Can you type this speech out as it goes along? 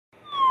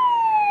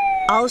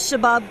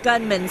Al-Shabaab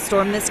gunmen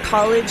stormed this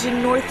college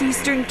in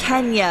northeastern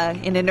Kenya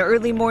in an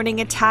early morning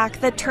attack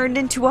that turned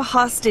into a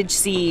hostage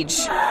siege,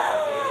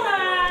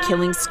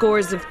 killing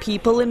scores of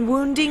people and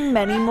wounding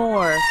many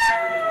more.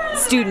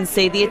 Students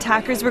say the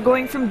attackers were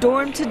going from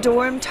dorm to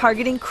dorm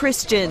targeting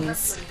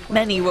Christians.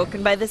 Many,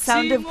 woken by the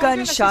sound of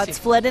gunshots,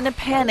 fled in a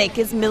panic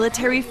as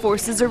military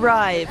forces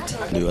arrived.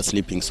 We were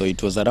sleeping, so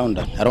it was around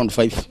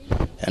 5,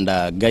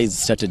 and guys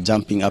started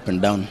jumping up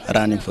and down,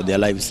 running for their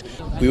lives.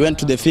 We went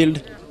to the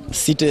field,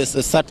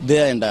 sat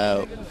there, and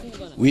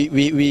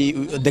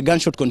the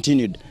gunshot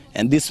continued,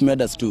 and this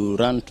made us to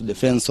run to the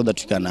fence so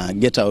that we can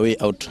get our way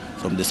out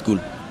from the school.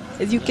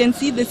 As you can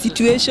see, the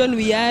situation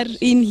we are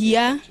in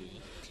here,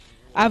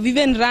 I've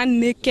even run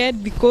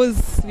naked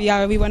because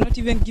we were not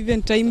even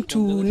given time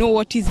to know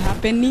what is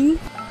happening.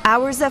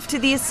 Hours after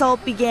the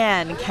assault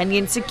began,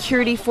 Kenyan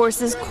security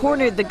forces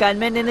cornered the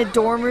gunmen in a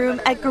dorm room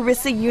at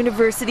Garissa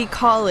University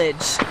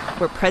College,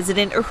 where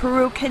President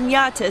Uhuru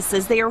Kenyatta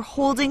says they are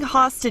holding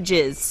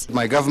hostages.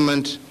 My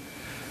government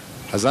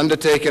has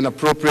undertaken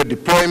appropriate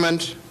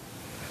deployment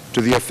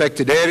to the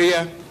affected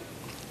area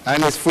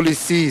and is fully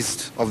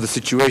seized of the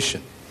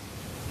situation.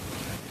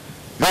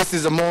 This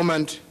is a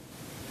moment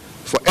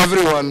for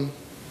everyone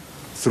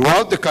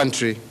throughout the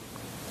country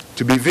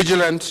to be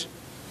vigilant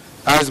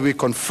as we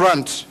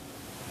confront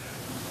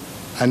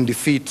and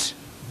defeat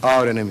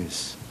our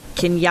enemies.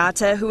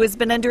 Kenyatta, who has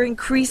been under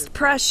increased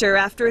pressure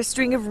after a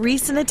string of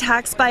recent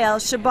attacks by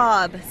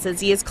Al-Shabaab,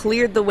 says he has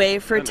cleared the way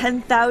for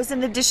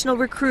 10,000 additional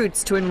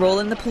recruits to enroll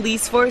in the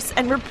police force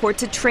and report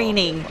to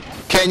training.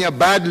 Kenya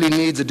badly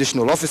needs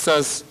additional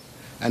officers,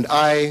 and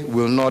I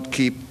will not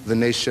keep the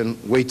nation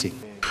waiting.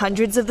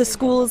 Hundreds of the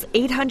school's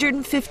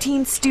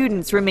 815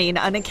 students remain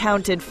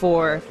unaccounted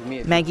for.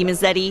 Maggie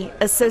Mazzetti,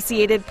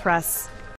 Associated Press.